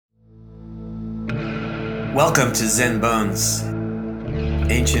Welcome to Zen Bones,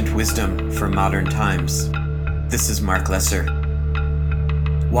 ancient wisdom for modern times. This is Mark Lesser.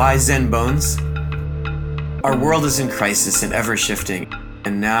 Why Zen Bones? Our world is in crisis and ever shifting,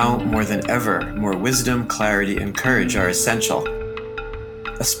 and now more than ever, more wisdom, clarity, and courage are essential,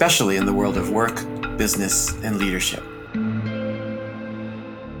 especially in the world of work, business, and leadership.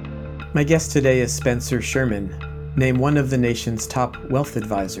 My guest today is Spencer Sherman, named one of the nation's top wealth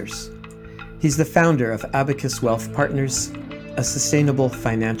advisors. He's the founder of Abacus Wealth Partners, a sustainable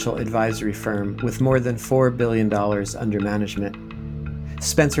financial advisory firm with more than $4 billion under management.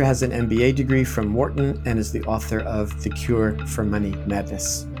 Spencer has an MBA degree from Wharton and is the author of The Cure for Money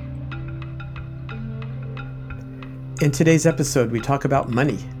Madness. In today's episode, we talk about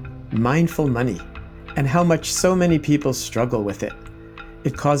money, mindful money, and how much so many people struggle with it.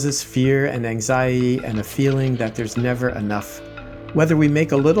 It causes fear and anxiety and a feeling that there's never enough, whether we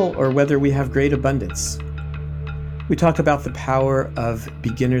make a little or whether we have great abundance. We talk about the power of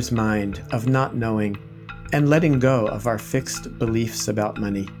beginner's mind, of not knowing, and letting go of our fixed beliefs about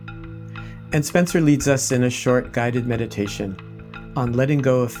money. And Spencer leads us in a short guided meditation on letting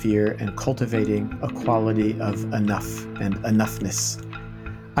go of fear and cultivating a quality of enough and enoughness.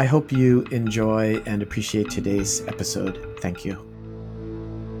 I hope you enjoy and appreciate today's episode. Thank you.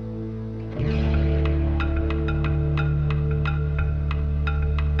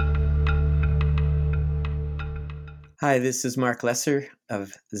 Hi, this is Mark Lesser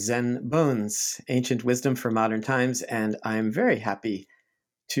of Zen Bones, Ancient Wisdom for Modern Times, and I'm very happy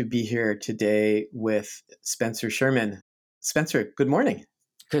to be here today with Spencer Sherman. Spencer, good morning.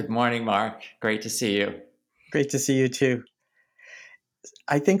 Good morning, Mark. Great to see you. Great to see you too.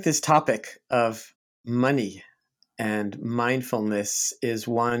 I think this topic of money and mindfulness is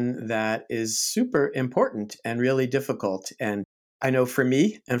one that is super important and really difficult. And I know for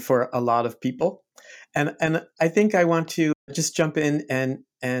me and for a lot of people. And I think I want to just jump in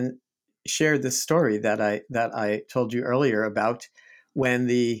and share this story that I told you earlier about when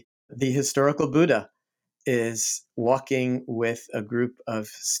the historical Buddha is walking with a group of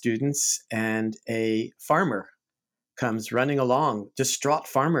students and a farmer comes running along, distraught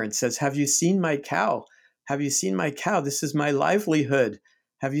farmer, and says, "Have you seen my cow? Have you seen my cow? This is my livelihood.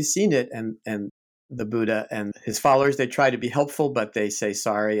 Have you seen it?" And the Buddha and his followers, they try to be helpful, but they say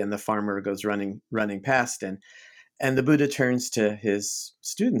sorry, and the farmer goes running past. And the Buddha turns to his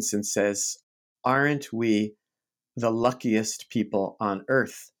students and says, "Aren't we the luckiest people on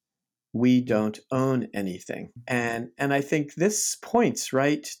earth? We don't own anything." And I think this points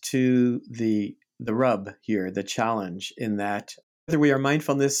right to the rub here, the challenge, in that whether we are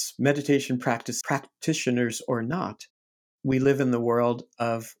mindfulness, meditation practitioners or not, we live in the world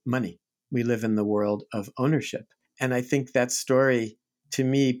of money. We live in the world of ownership. And I think that story, to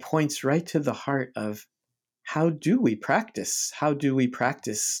me, points right to the heart of how do we practice? How do we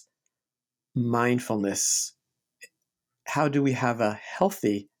practice mindfulness? How do we have a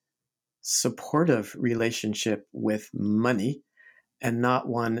healthy, supportive relationship with money and not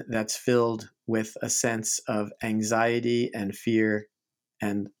one that's filled with a sense of anxiety and fear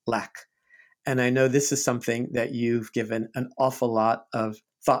and lack? And I know this is something that you've given an awful lot of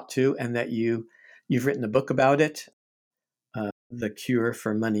thought to, and that you've written a book about it, The Cure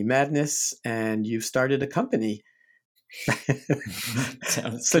for Money Madness, and you've started a company.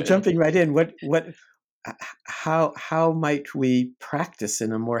 So good. jumping right in, how might we practice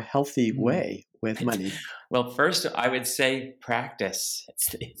in a more healthy way with money? Well, first, I would say practice.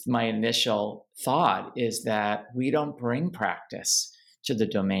 It's my initial thought is that we don't bring practice to the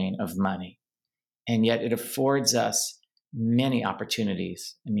domain of money. And yet it affords us many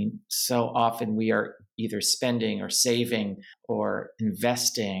opportunities. I mean, so often we are either spending or saving or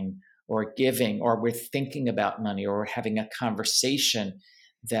investing or giving, or we're thinking about money, or we're having a conversation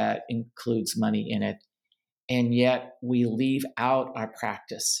that includes money in it. And yet we leave out our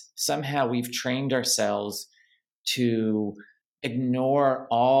practice. Somehow we've trained ourselves to ignore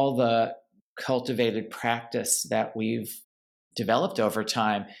all the cultivated practice that we've developed over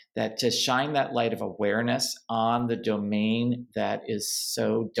time, that to shine that light of awareness on the domain that is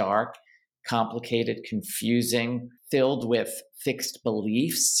so dark, complicated, confusing, filled with fixed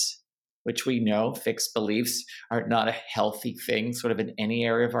beliefs, which we know fixed beliefs are not a healthy thing sort of in any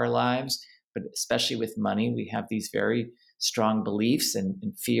area of our lives, but especially with money, we have these very strong beliefs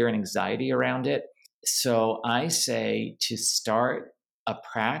and fear and anxiety around it. So I say to start a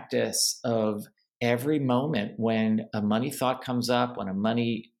practice of every moment when a money thought comes up, when a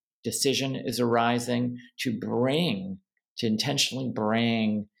money decision is arising, to intentionally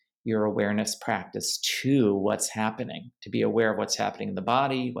bring your awareness practice to what's happening, to be aware of what's happening in the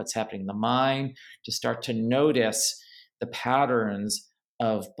body, what's happening in the mind, to start to notice the patterns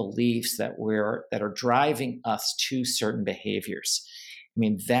of beliefs that are driving us to certain behaviors. I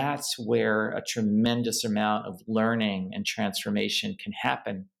mean, that's where a tremendous amount of learning and transformation can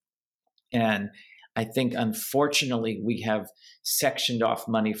happen. And I think, unfortunately, we have sectioned off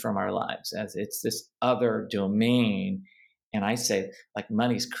money from our lives as it's this other domain. And I say, like,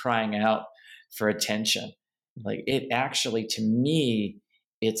 money's crying out for attention. Like, it actually, to me,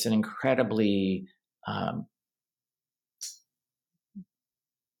 it's an incredibly,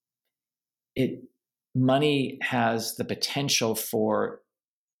 it money has the potential for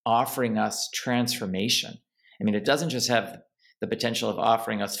offering us transformation. I mean, it doesn't just have the potential of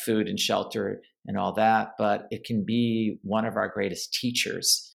offering us food and shelter and all that, but it can be one of our greatest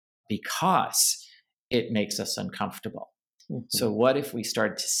teachers because it makes us uncomfortable. Mm-hmm. So what if we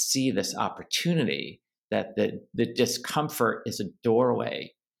started to see this opportunity that the discomfort is a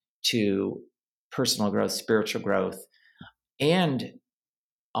doorway to personal growth, spiritual growth, and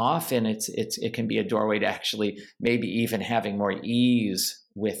often it can be a doorway to actually maybe even having more ease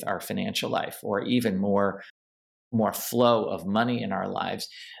with our financial life, or even more flow of money in our lives.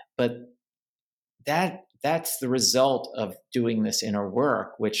 But that's the result of doing this inner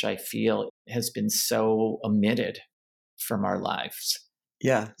work, which I feel has been so omitted from our lives.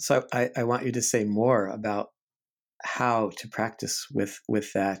 Yeah. So I want you to say more about how to practice with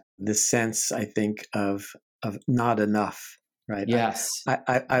that, the sense, I think, of not enough, right? Yes.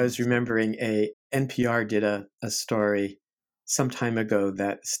 I was remembering NPR did a story some time ago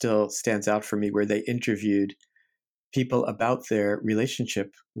that still stands out for me, where they interviewed people about their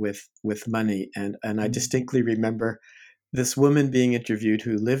relationship with money. And I distinctly remember this woman being interviewed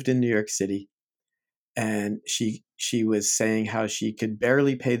who lived in New York City, and she was saying how she could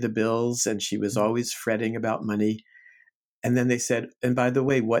barely pay the bills and she was always fretting about money. And then they said, and by the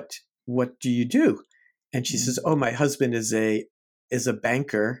way, what do you do? And she says, oh, my husband is a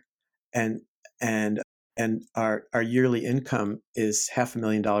banker, and and our yearly income is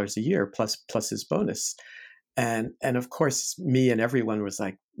 $500,000 a year plus his bonus. And of course, me and everyone was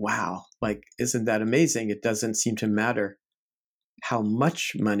like, wow, like, isn't that amazing? It doesn't seem to matter how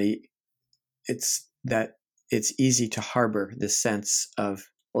much money, it's easy to harbor this sense of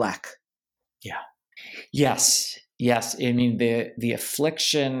lack. Yeah. Yes. Yes. I mean, the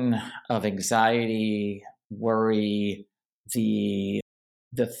affliction of anxiety, worry, the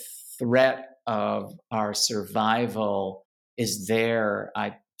threat of our survival is there.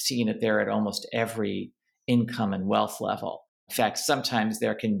 I've seen it there at almost every income and wealth level. In fact, sometimes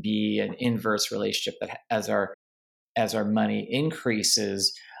there can be an inverse relationship that as our money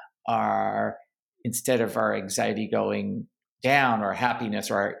increases, our instead of our anxiety going down, or happiness,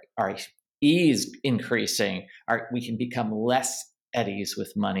 or our ease increasing, we can become less at ease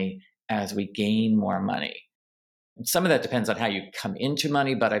with money as we gain more money. And some of that depends on how you come into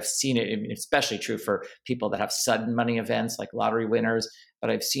money, but I've seen it, especially true for people that have sudden money events like lottery winners, but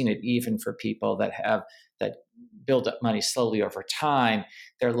I've seen it even for people that build up money slowly over time.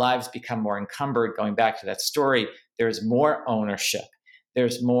 Their lives become more encumbered. Going back to that story, there's more ownership.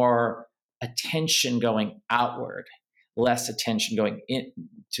 There's more attention going outward, less attention going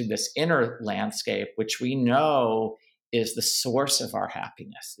into this inner landscape, which we know is the source of our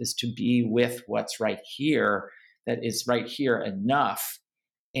happiness, is to be with what's right here, that is right here enough.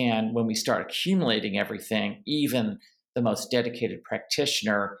 And when we start accumulating everything, even the most dedicated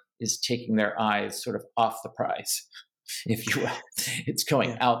practitioner is taking their eyes sort of off the prize, if you will. It's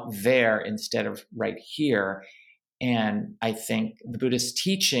going out there instead of right here. And I think the Buddhist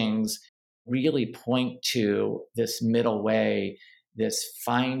teachings really point to this middle way, this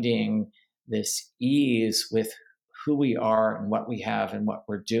finding this ease with who we are and what we have and what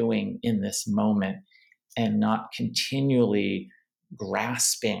we're doing in this moment, and not continually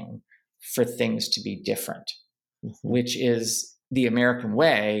grasping for things to be different, which is the American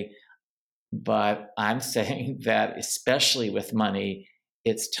way. But I'm saying that, especially with money,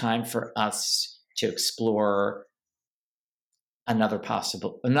 it's time for us to explore another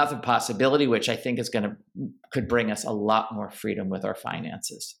possibility, which I think could bring us a lot more freedom with our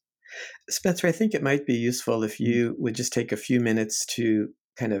finances. Spencer, I think it might be useful if you would just take a few minutes to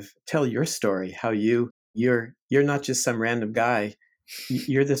kind of tell your story, how you're not just some random guy.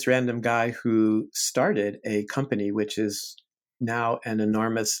 You're this random guy who started a company which is now an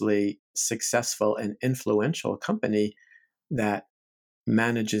enormously successful and influential company that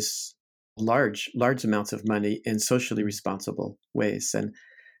manages large amounts of money in socially responsible ways. And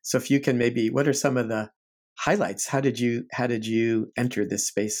so if you can maybe, what are some of the highlights. How did you enter this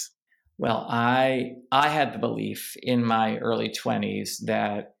space? Well, I had the belief in my early 20s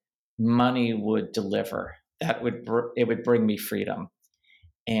that money would deliver, that it would bring me freedom.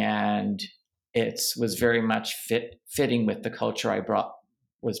 And it was very much fitting with the culture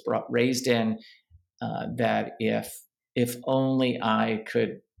was raised in, that if only I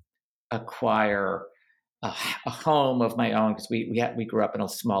could acquire a home of my own, because we grew up in a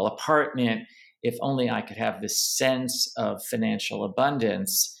small apartment. If only I could have this sense of financial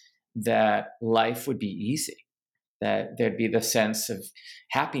abundance, that life would be easy, that there'd be the sense of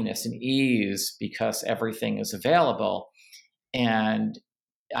happiness and ease because everything is available. And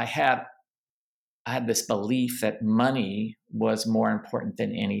I had I had this belief that money was more important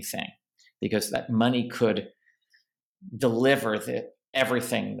than anything, because that money could deliver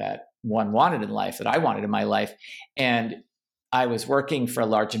everything that one wanted in life, that I wanted in my life. And I was working for a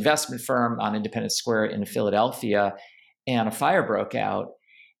large investment firm on Independence Square in Philadelphia, and a fire broke out.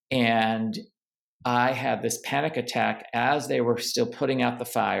 And I had this panic attack as they were still putting out the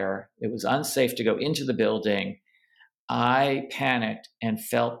fire. It was unsafe to go into the building. I panicked and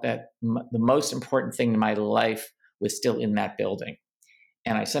felt that the most important thing in my life was still in that building.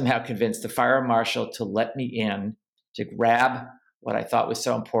 And I somehow convinced the fire marshal to let me in to grab what I thought was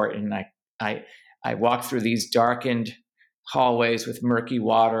so important. And I walked through these darkened hallways with murky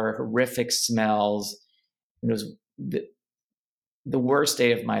water, horrific smells. It was the worst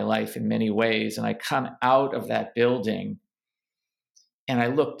day of my life in many ways. And I come out of that building and I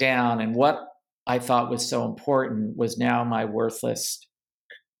look down, and what I thought was so important was now my worthless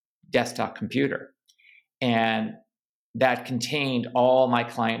desktop computer. And that contained all my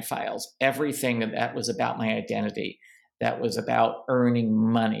client files, everything that was about my identity, that was about earning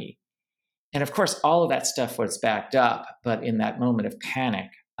money. And of course, all of that stuff was backed up. But in that moment of panic,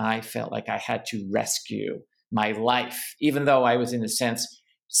 I felt like I had to rescue my life, even though I was, in a sense,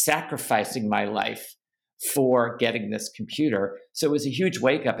 sacrificing my life for getting this computer. So it was a huge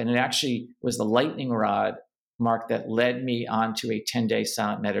wake up. And it actually was the lightning rod, Mark, that led me onto a 10-day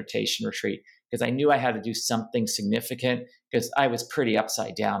silent meditation retreat, because I knew I had to do something significant, because I was pretty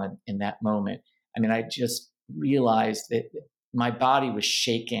upside down in that moment. I mean, I just realized that my body was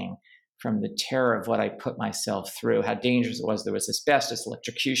shaking from the terror of what I put myself through, how dangerous it was. There was asbestos,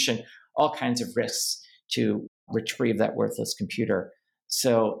 electrocution, all kinds of risks to retrieve that worthless computer.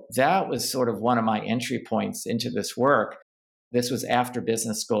 So that was sort of one of my entry points into this work. This was after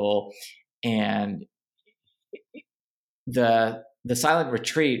business school, and the silent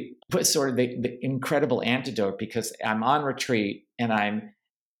retreat was sort of the incredible antidote, because I'm on retreat and I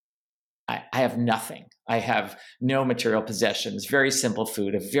have nothing. I have no material possessions, very simple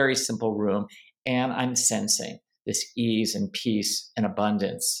food, a very simple room, and I'm sensing this ease and peace and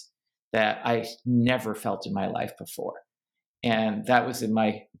abundance that I never felt in my life before. And that was in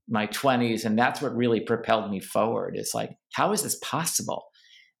my 20s, and that's what really propelled me forward. It's like, how is this possible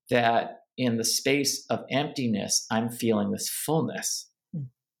that in the space of emptiness, I'm feeling this fullness?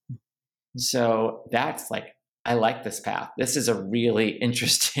 So that's like, I like this path. This is a really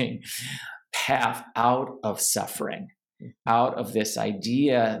interesting path out of suffering, out of this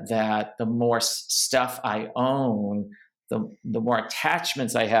idea that the more stuff I own, the more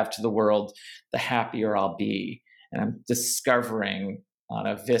attachments I have to the world, the happier I'll be. And I'm discovering on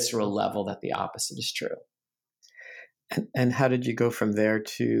a visceral level that the opposite is true. And how did you go from there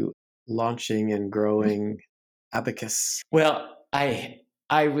to launching and growing Abacus? Well, I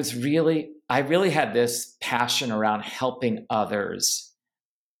really had this passion around helping others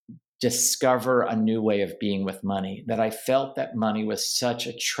discover a new way of being with money, that I felt that money was such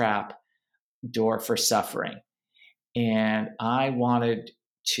a trap door for suffering. And I wanted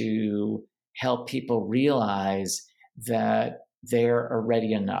to help people realize that they're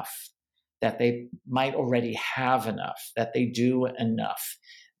already enough, that they might already have enough, that they do enough,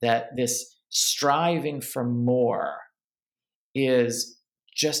 that this striving for more is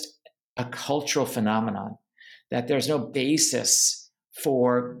just a cultural phenomenon, that there's no basis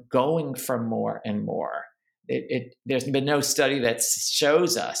for going for more and more. There's been no study that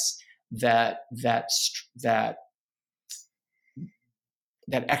shows us that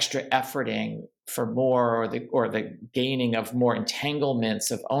extra efforting for more, or the gaining of more entanglements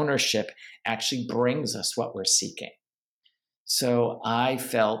of ownership actually brings us what we're seeking. So I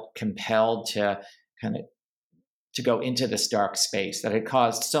felt compelled to go into this dark space that had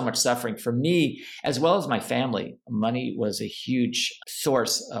caused so much suffering for me as well as my family. Money was a huge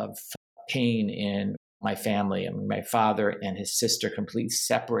source of pain in my family. I mean, my father and his sister completely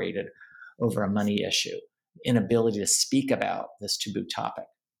separated over a money issue, inability to speak about this taboo topic.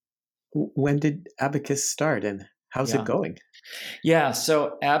 When did Abacus start and how's it Yeah. going? Yeah.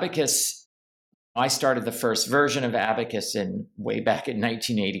 So Abacus, I started the first version of Abacus in way back in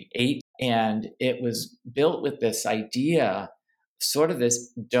 1988. And it was built with this idea, sort of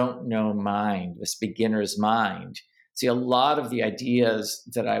this don't know mind, this beginner's mind. See, a lot of the ideas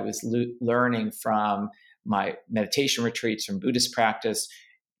that I was learning from my meditation retreats, from Buddhist practice,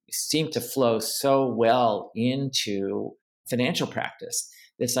 seemed to flow so well into financial practice.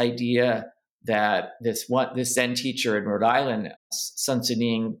 This idea that this Zen teacher in Rhode Island, Sun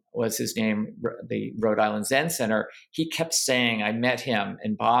Tzu was his name, the Rhode Island Zen Center, he kept saying, I met him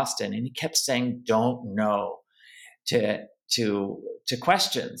in Boston, and he kept saying, don't know to to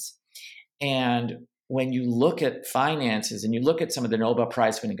questions. And when you look at finances and you look at some of the Nobel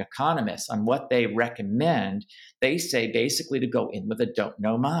Prize winning economists on what they recommend, they say basically to go in with a don't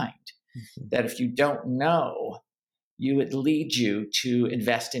know mind. Mm-hmm. That if you don't know, you would lead you to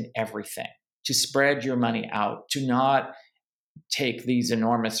invest in everything, to spread your money out, to not take these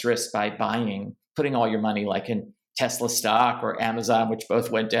enormous risks by putting all your money like in Tesla stock or Amazon, which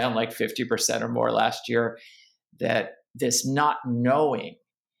both went down like 50% or more last year. That this not knowing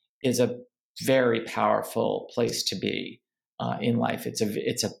is a very powerful place to be in life.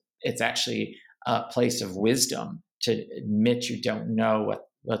 It's actually a place of wisdom to admit you don't know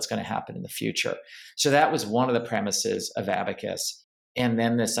what's going to happen in the future. So that was one of the premises of Abacus. And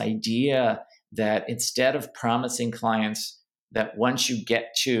then this idea that instead of promising clients that once you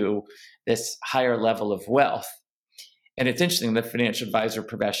get to this higher level of wealth, and it's interesting in the financial advisor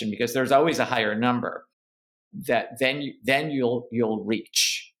profession because there's always a higher number, that then you'll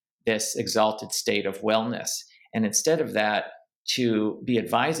reach this exalted state of wellness. And instead of that, to be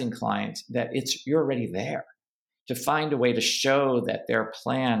advising clients that you're already there, to find a way to show that their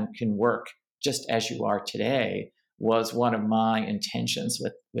plan can work just as you are today was one of my intentions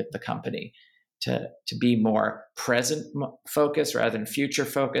with the company, to be more present focused rather than future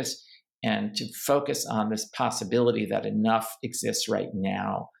focused, and to focus on this possibility that enough exists right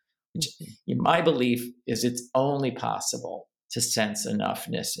now, which my belief is it's only possible to sense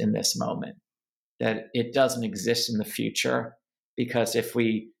enoughness in this moment, that it doesn't exist in the future. Because if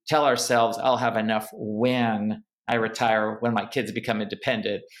we tell ourselves, I'll have enough when I retire, when my kids become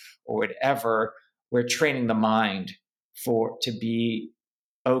independent or whatever, we're training the mind to be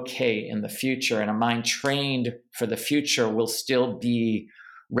okay in the future. And a mind trained for the future will still be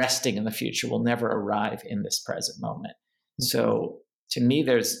resting in the future, will never arrive in this present moment. Mm-hmm. So to me,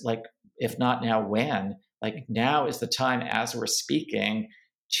 there's like, if not now, when? Like now is the time as we're speaking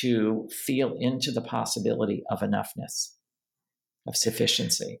to feel into the possibility of enoughness, of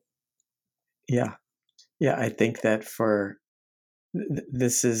sufficiency. Yeah. Yeah. I think that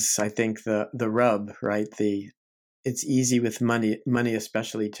this is, I think the rub, right? It's easy with money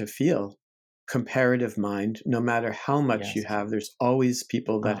especially to feel comparative mind. No matter how much you Yes. have, there's always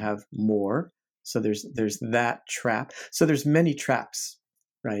people that have more. So there's that trap. So there's many traps,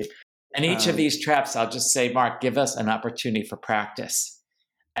 right? And each of these traps, I'll just say, Mark, give us an opportunity for practice.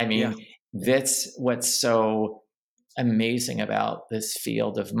 I mean, that's what's so amazing about this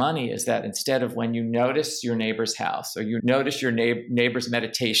field of money, is that instead of when you notice your neighbor's house or you notice your neighbor's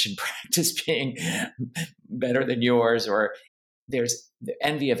meditation practice being better than yours, or there's the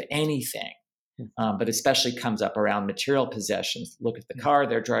envy of anything, but especially comes up around material possessions. Look at the car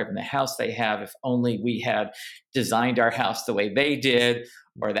they're driving, the house they have. If only we had designed our house the way they did,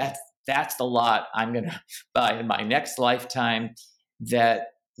 or that's the lot I'm going to buy in my next lifetime. That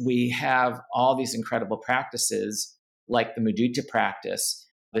we have all these incredible practices like the mudita practice,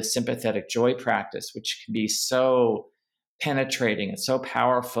 the sympathetic joy practice, which can be so penetrating and so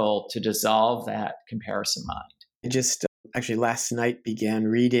powerful to dissolve that comparison mind. I just actually last night began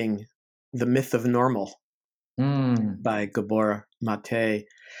reading The Myth of Normal by Gabor Mate.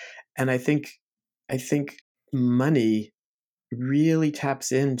 And I think money really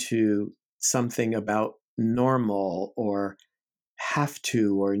taps into something about normal or have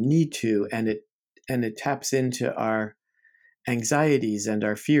to or need to, and it taps into our anxieties and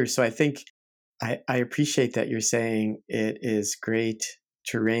our fears. So I think I appreciate that you're saying it is great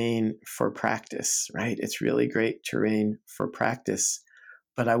terrain for practice, right? It's really great terrain for practice.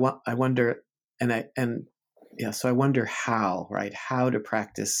 But I wonder, so I wonder how, right? How to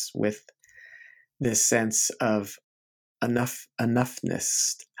practice with this sense of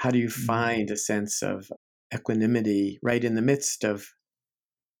enoughness. How do you find a sense of equanimity right in the midst of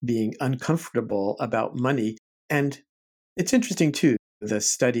being uncomfortable about money? And it's interesting too, the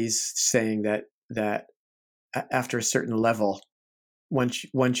studies saying that after a certain level, once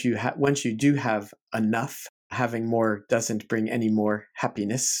you do have enough, having more doesn't bring any more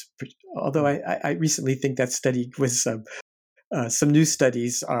happiness. Although I recently think that study was some new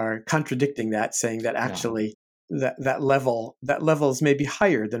studies are contradicting that, saying that Yeah. actually that level is maybe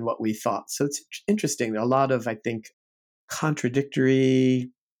higher than what we thought. So it's interesting. A lot of, I think,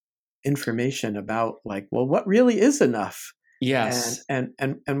 contradictory information about, like, well, what really is enough, and Yes.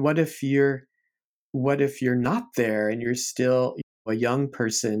 what if you're not there and you're still a young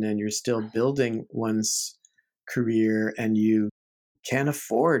person and you're still building one's career and you can't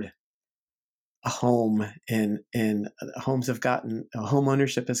afford a home, and home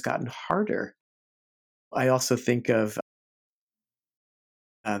ownership has gotten harder. I also think of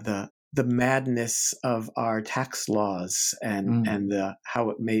the madness of our tax laws, and Mm. the how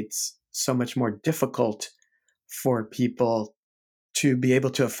it makes so much more difficult for people to be able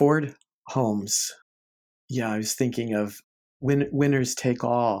to afford homes. Yeah, I was thinking of Winners Take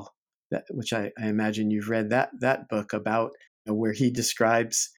All, which I imagine you've read that book about, where he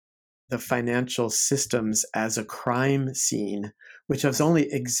describes the financial systems as a crime scene, which has only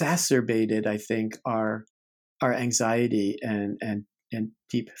exacerbated, I think, our anxiety and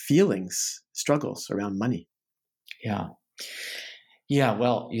deep struggles around money. Yeah. Yeah.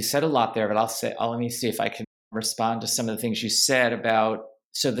 Well, you said a lot there, but let me see if I can respond to some of the things you said about,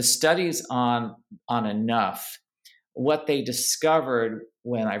 so the studies on enough, what they discovered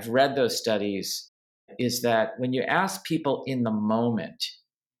when I've read those studies is that when you ask people in the moment,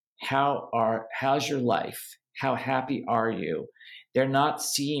 how's your life? How happy are you? They're not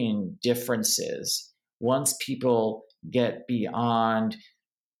seeing differences. Once people get beyond,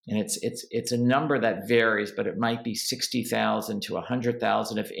 and it's a number that varies, but it might be 60,000 to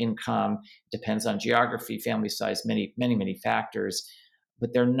 100,000 of income. Depends on geography, family size, many factors.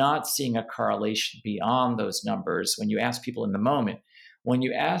 But they're not seeing a correlation beyond those numbers when you ask people in the moment. When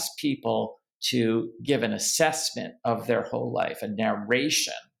you ask people to give an assessment of their whole life, a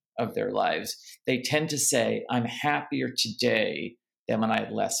narration of their lives, they tend to say, "I'm happier today than when I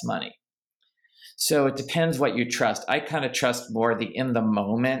had less money." So it depends what you trust. I kind of trust more the in the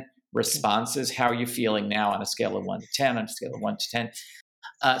moment responses. How are you feeling now on a scale of 1 to 10, on a scale of 1 to 10?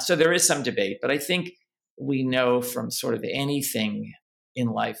 So there is some debate, but I think we know from sort of anything in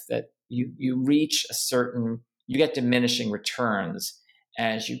life that you reach you get diminishing returns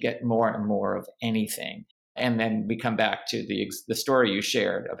as you get more and more of anything. And then we come back to the story you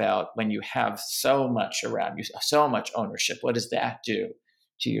shared about when you have so much around you, so much ownership. What does that do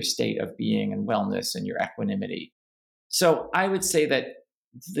to your state of being and wellness and your equanimity? So I would say that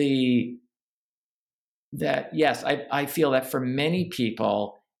the yes, I feel that for many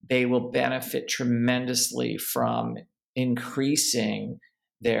people, they will benefit tremendously from increasing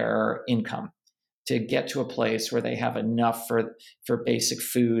their income to get to a place where they have enough for basic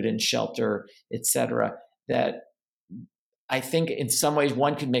food and shelter, et cetera. That I think in some ways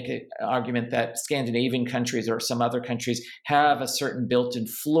one could make an argument that Scandinavian countries or some other countries have a certain built-in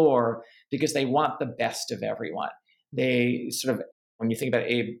floor because they want the best of everyone. They sort of, when you think about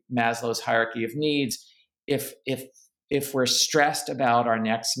Abe Maslow's hierarchy of needs, if if if we're stressed about our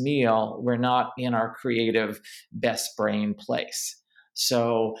next meal, we're not in our creative best brain place.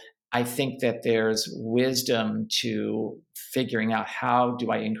 So I think that there's wisdom to figuring out, how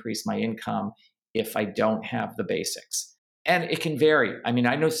do I increase my income if I don't have the basics? And it can vary. I mean,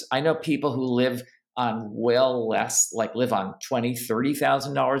 I know people who live on well less, like live on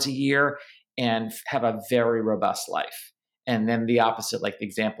 $20,000-$30,000 a year and have a very robust life. And then the opposite, like the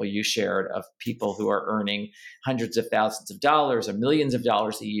example you shared of people who are earning hundreds of thousands of dollars or millions of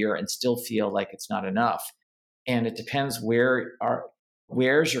dollars a year and still feel like it's not enough. And it depends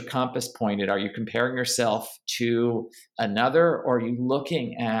where's your compass pointed. Are you comparing yourself to another, or are you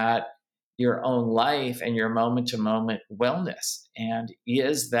looking at your own life and your moment to moment wellness? And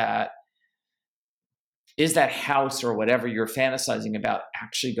is that house or whatever you're fantasizing about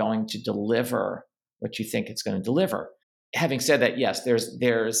actually going to deliver what you think it's going to deliver? Having said that, yes,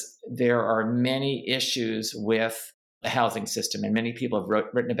 there are many issues with the housing system, and many people have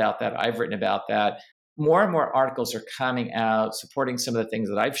written about that. I've written about that. More and more articles are coming out supporting some of the things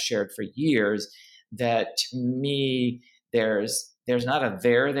that I've shared for years. That, to me, there's not a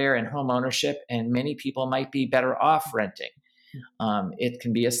there in home ownership, and many people might be better off renting. It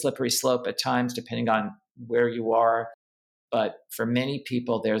can be a slippery slope at times, depending on where you are. But for many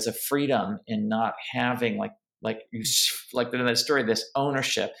people, there's a freedom in not having, like in the story, this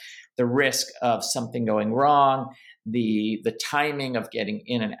ownership, the risk of something going wrong, the timing of getting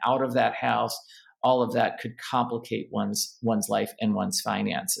in and out of that house. All of that could complicate one's life and one's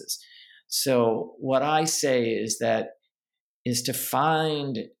finances. So what I say is to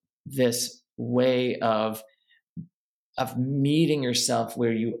find this way of of meeting yourself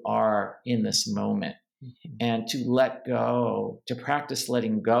where you are in this moment, and to let go, to practice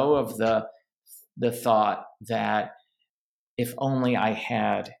letting go of the thought that if only I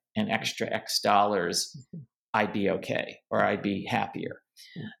had an extra X dollars, I'd be okay, or I'd be happier.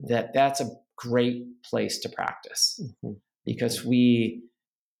 That's a great place to practice, because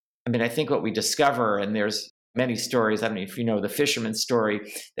I think what we discover, and there's many stories, I don't know if you know the fisherman's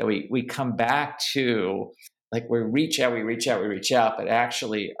story, that we come back to, like we reach out, but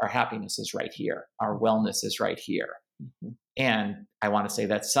actually our happiness is right here. Our wellness is right here. And I want to say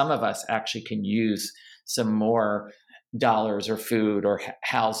that some of us actually can use some more dollars or food or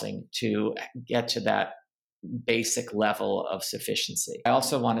housing to get to that basic level of sufficiency. I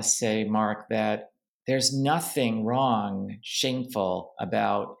also want to say, Mark, that there's nothing wrong, shameful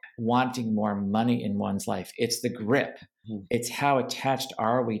about wanting more money in one's life. It's the grip. It's how attached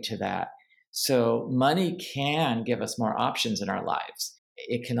are we to that. So money can give us more options in our lives.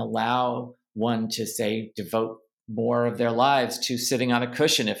 It can allow one to, say, devote more of their lives to sitting on a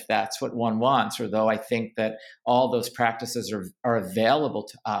cushion if that's what one wants, although I think that all those practices are available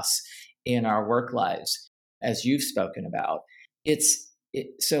to us in our work lives, as you've spoken about.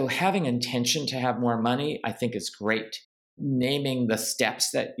 So having intention to have more money, I think, is great. Naming the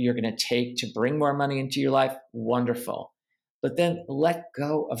steps that you're going to take to bring more money into your life, wonderful. But then let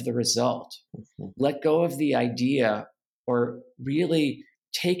go of the result. Let go of the idea, or really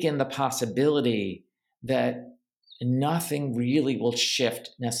take in the possibility that nothing really will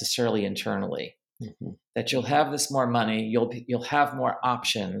shift necessarily internally. That you'll have this more money, you'll have more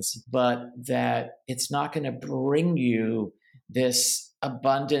options, but that it's not going to bring you this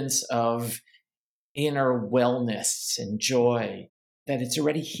abundance of inner wellness and joy, that it's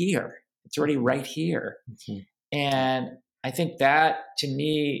already here. It's already right here. And I think that, to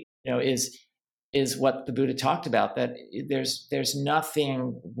me, is what the Buddha talked about, that there's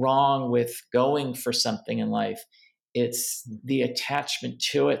nothing wrong with going for something in life. It's the attachment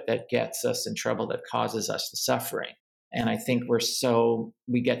to it that gets us in trouble, that causes us the suffering. And I think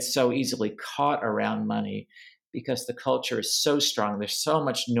we get so easily caught around money because the culture is so strong. There's so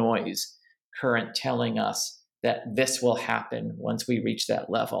much noise current telling us that this will happen once we reach that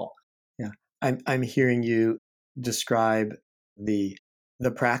level. Yeah, I'm hearing you describe the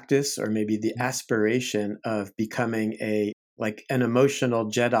practice, or maybe the aspiration, of becoming an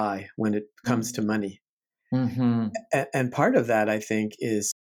emotional Jedi when it comes to money. And part of that, I think,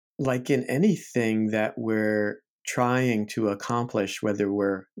 is like in anything that we're trying to accomplish, whether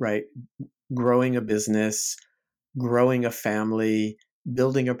we're growing a business, growing a family,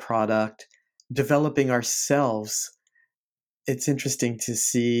 building a product, developing ourselves. It's interesting to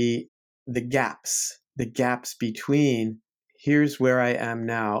see the gaps between here's where I am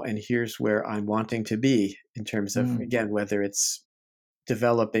now and here's where I'm wanting to be, in terms of, again, whether it's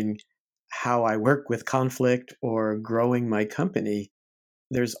developing how I work with conflict or growing my company.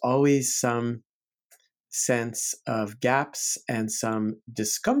 There's always some sense of gaps and some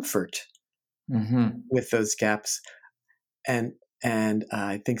discomfort with those gaps. And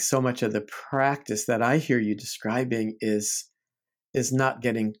I think so much of the practice that I hear you describing is not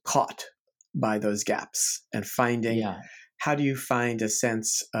getting caught by those gaps, and finding, how do you find a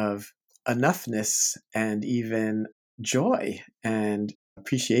sense of enoughness and even joy and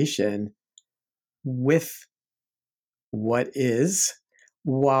appreciation with what is,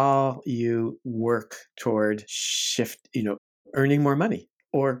 while you work toward earning more money,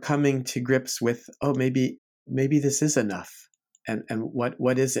 or coming to grips with, oh, maybe this is enough. And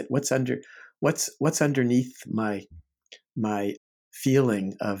what is it? What's underneath my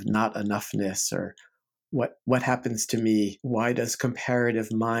feeling of not enoughness, or what happens to me? Why does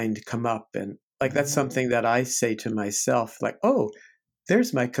comparative mind come up? And that's something that I say to myself, like, oh,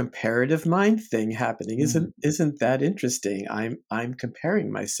 there's my comparative mind thing happening. Isn't that interesting? I'm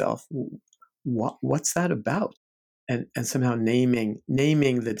comparing myself. What's that about? And somehow naming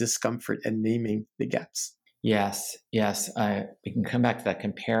the discomfort and naming the gaps. Yes. We can come back to that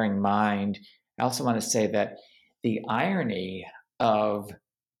comparing mind. I also want to say that the irony of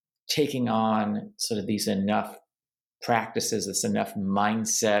taking on sort of these enough practices, this enough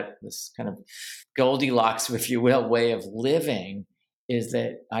mindset, this kind of Goldilocks, if you will, way of living, is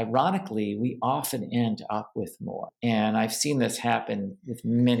that ironically, we often end up with more. And I've seen this happen with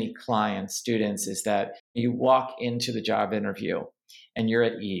many clients, students, is that you walk into the job interview and you're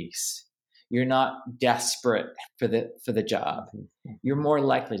at ease. You're not desperate for the job. You're more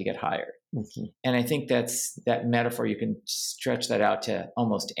likely to get hired. And I think that's that metaphor. You can stretch that out to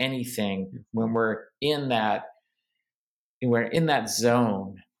almost anything. When we're in that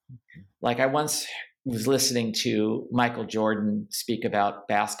zone. Like I once was listening to Michael Jordan speak about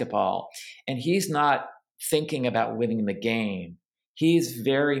basketball, and he's not thinking about winning the game. He's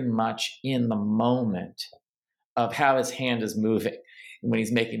very much in the moment of how his hand is moving when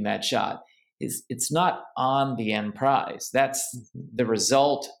he's making that shot. It's not on the end prize. That's the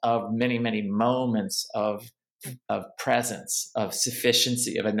result of many, many moments of presence, of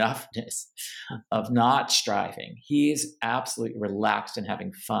sufficiency, of enoughness, of not striving. He's absolutely relaxed and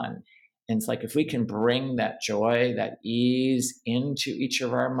having fun. And it's like if we can bring that joy, that ease into each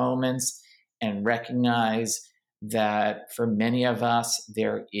of our moments and recognize that for many of us,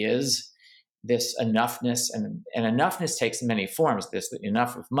 there is this enoughness, and enoughness takes many forms. There's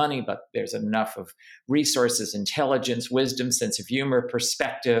enough of money, but there's enough of resources, intelligence, wisdom, sense of humor,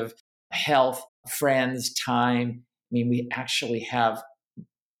 perspective, health, friends, time. I mean, we actually have,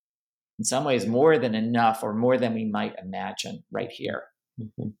 in some ways, more than enough, or more than we might imagine right here.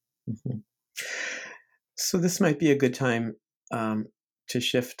 Mm-hmm. Mm-hmm. So this might be a good time to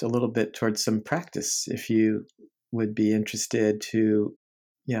shift a little bit towards some practice, if you would be interested to,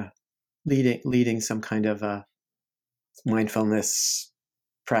 leading some kind of a mindfulness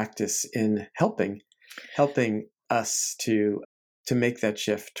practice in helping us to make that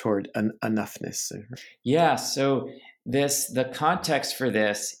shift toward enoughness. Yeah. So the context for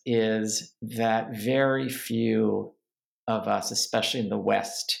this is that very few of us, especially in the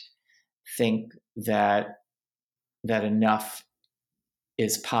West, think that enough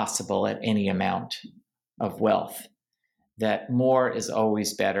is possible at any amount of wealth, that more is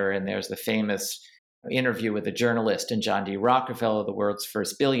always better. And there's the famous interview with a journalist and John D. Rockefeller, the world's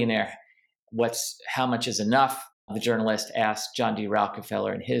first billionaire. How much is enough? The journalist asked John D.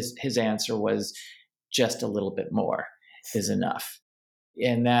 Rockefeller, and his answer was just a little bit more is enough.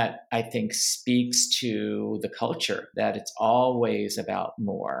 And that, I think, speaks to the culture, that it's always about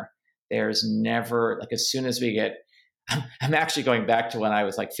more. There's never, like, as soon as we get, I'm actually going back to when I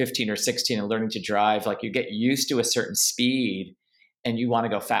was like 15 or 16 and learning to drive. Like, you get used to a certain speed and you want to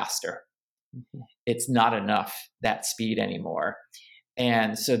go faster. Mm-hmm. It's not enough, that speed, anymore.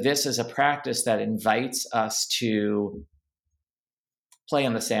 And so this is a practice that invites us to play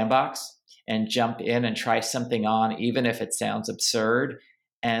in the sandbox and jump in and try something on, even if it sounds absurd,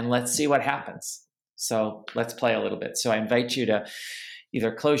 and let's see what happens. So let's play a little bit. So I invite you to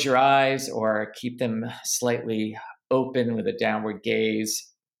either close your eyes or keep them slightly open with a downward gaze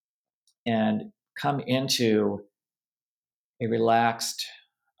and come into a relaxed,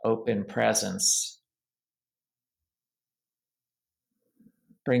 open presence,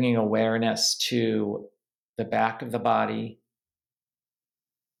 bringing awareness to the back of the body,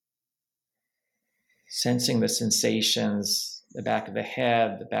 sensing the sensations, the back of the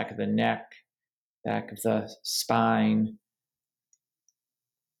head, the back of the neck, back of the spine.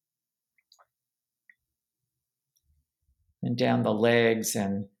 And down the legs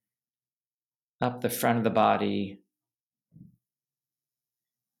and up the front of the body,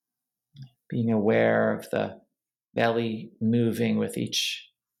 being aware of the belly moving with each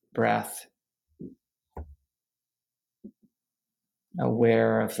breath,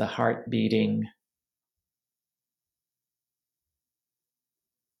 aware of the heart beating,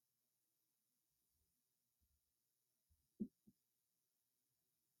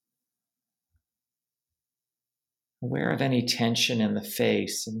 aware of any tension in the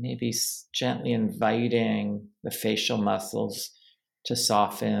face, and maybe gently inviting the facial muscles to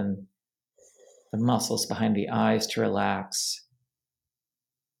soften, the muscles behind the eyes to relax,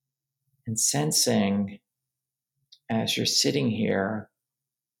 and sensing as you're sitting here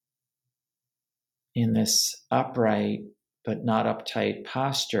in this upright but not uptight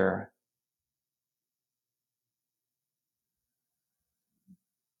posture,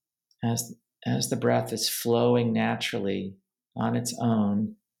 as the breath is flowing naturally on its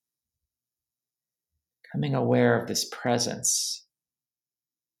own, becoming aware of this presence,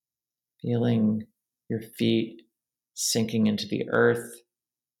 feeling your feet sinking into the earth,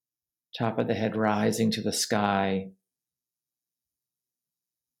 top of the head rising to the sky.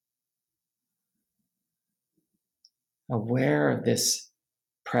 Aware of this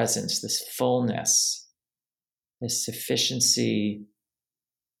presence, this fullness, this sufficiency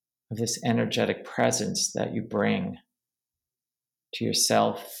of this energetic presence that you bring to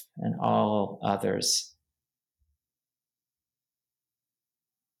yourself and all others.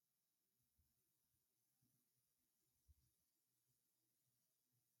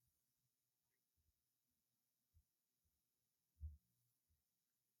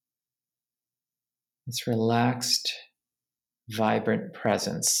 This relaxed, vibrant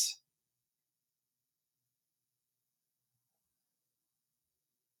presence.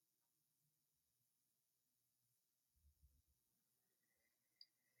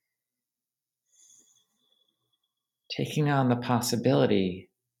 taking on the possibility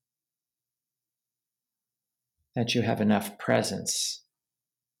that you have enough presence,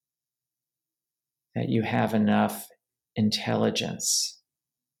 that you have enough intelligence,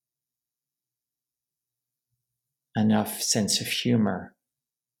 enough sense of humor,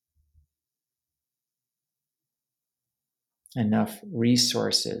 enough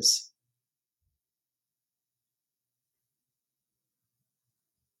resources,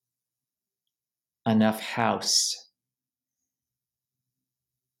 enough house.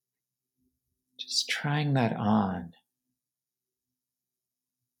 Just trying that on.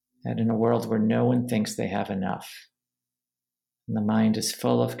 That in a world where no one thinks they have enough, and the mind is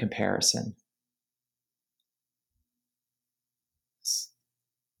full of comparison,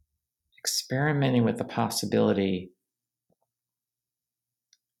 experimenting with the possibility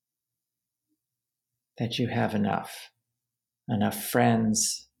that you have enough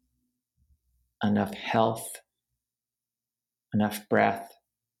friends, enough health, enough breath,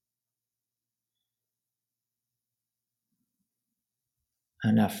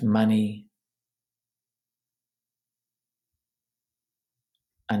 enough money,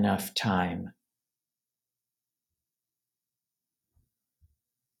 enough time.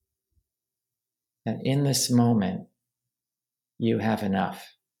 That in this moment, you have enough.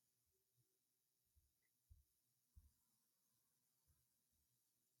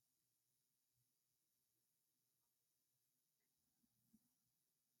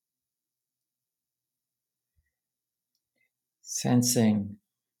 Sensing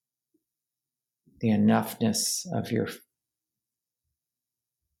the enoughness of your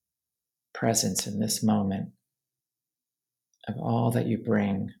presence in this moment, of all that you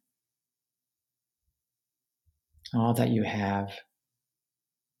bring, all that you have.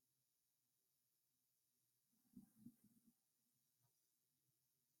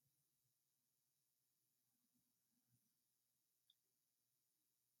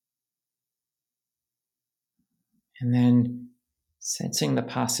 And then sensing the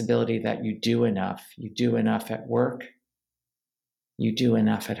possibility that you do enough. You do enough at work. You do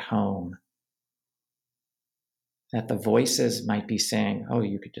enough at home. That the voices might be saying, oh,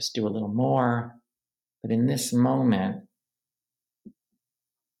 you could just do a little more. But in this moment,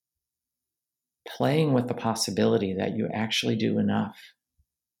 playing with the possibility that you actually do enough.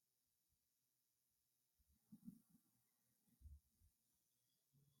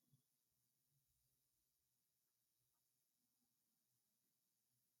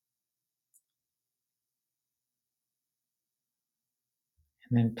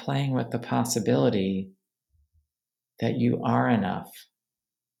 And then playing with the possibility that you are enough,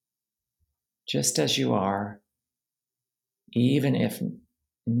 just as you are, even if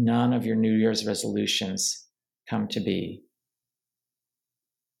none of your New Year's resolutions come to be.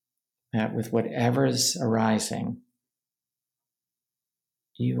 That with whatever's arising,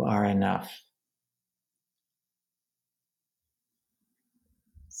 you are enough.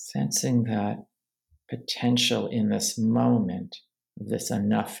 Sensing that potential in this moment of this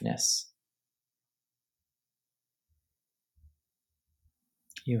enoughness.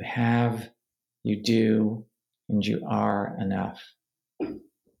 You have, you do, and you are enough.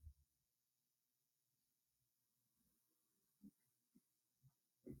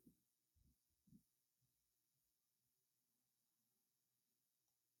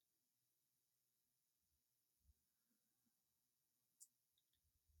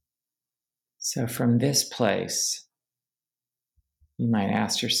 So from this place, you might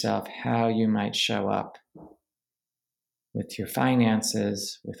ask yourself how you might show up with your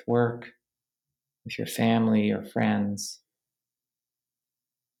finances, with work, with your family or friends.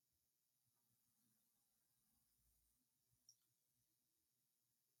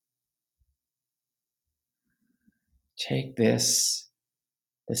 Take this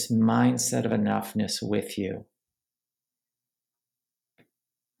mindset of enoughness with you.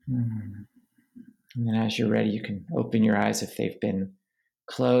 And then as you're ready, you can open your eyes if they've been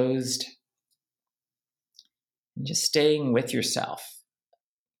closed. And just staying with yourself.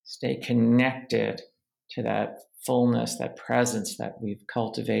 Stay connected to that fullness, that presence that we've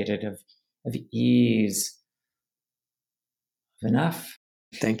cultivated of ease, of enough.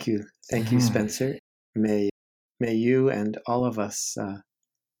 Thank you. Thank you, Spencer. May you and all of us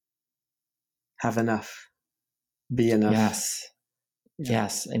have enough, be enough. Yes.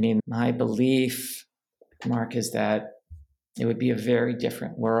 Yes. I mean, my belief, Mark, is that it would be a very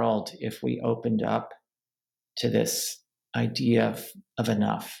different world if we opened up to this idea of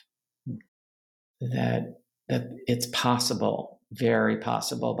enough. That it's possible, very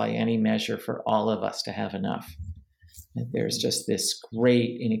possible by any measure for all of us to have enough. That there's just this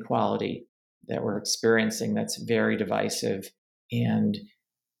great inequality that we're experiencing that's very divisive. And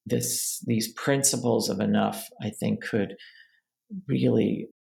these principles of enough, I think, could really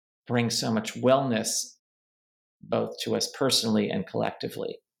bring so much wellness both to us personally and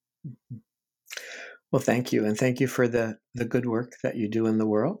collectively. Well, thank you. And thank you for the good work that you do in the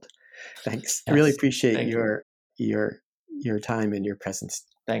world. Thanks. I really Yes. appreciate Thank you. your time and your presence.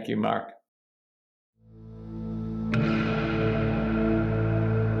 Thank you, Mark.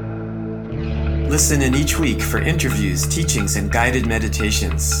 Listen in each week for interviews, teachings, and guided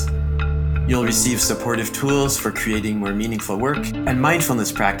meditations. You'll receive supportive tools for creating more meaningful work and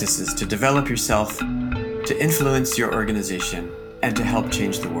mindfulness practices to develop yourself, to influence your organization, and to help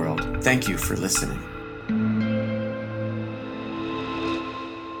change the world. Thank you for listening.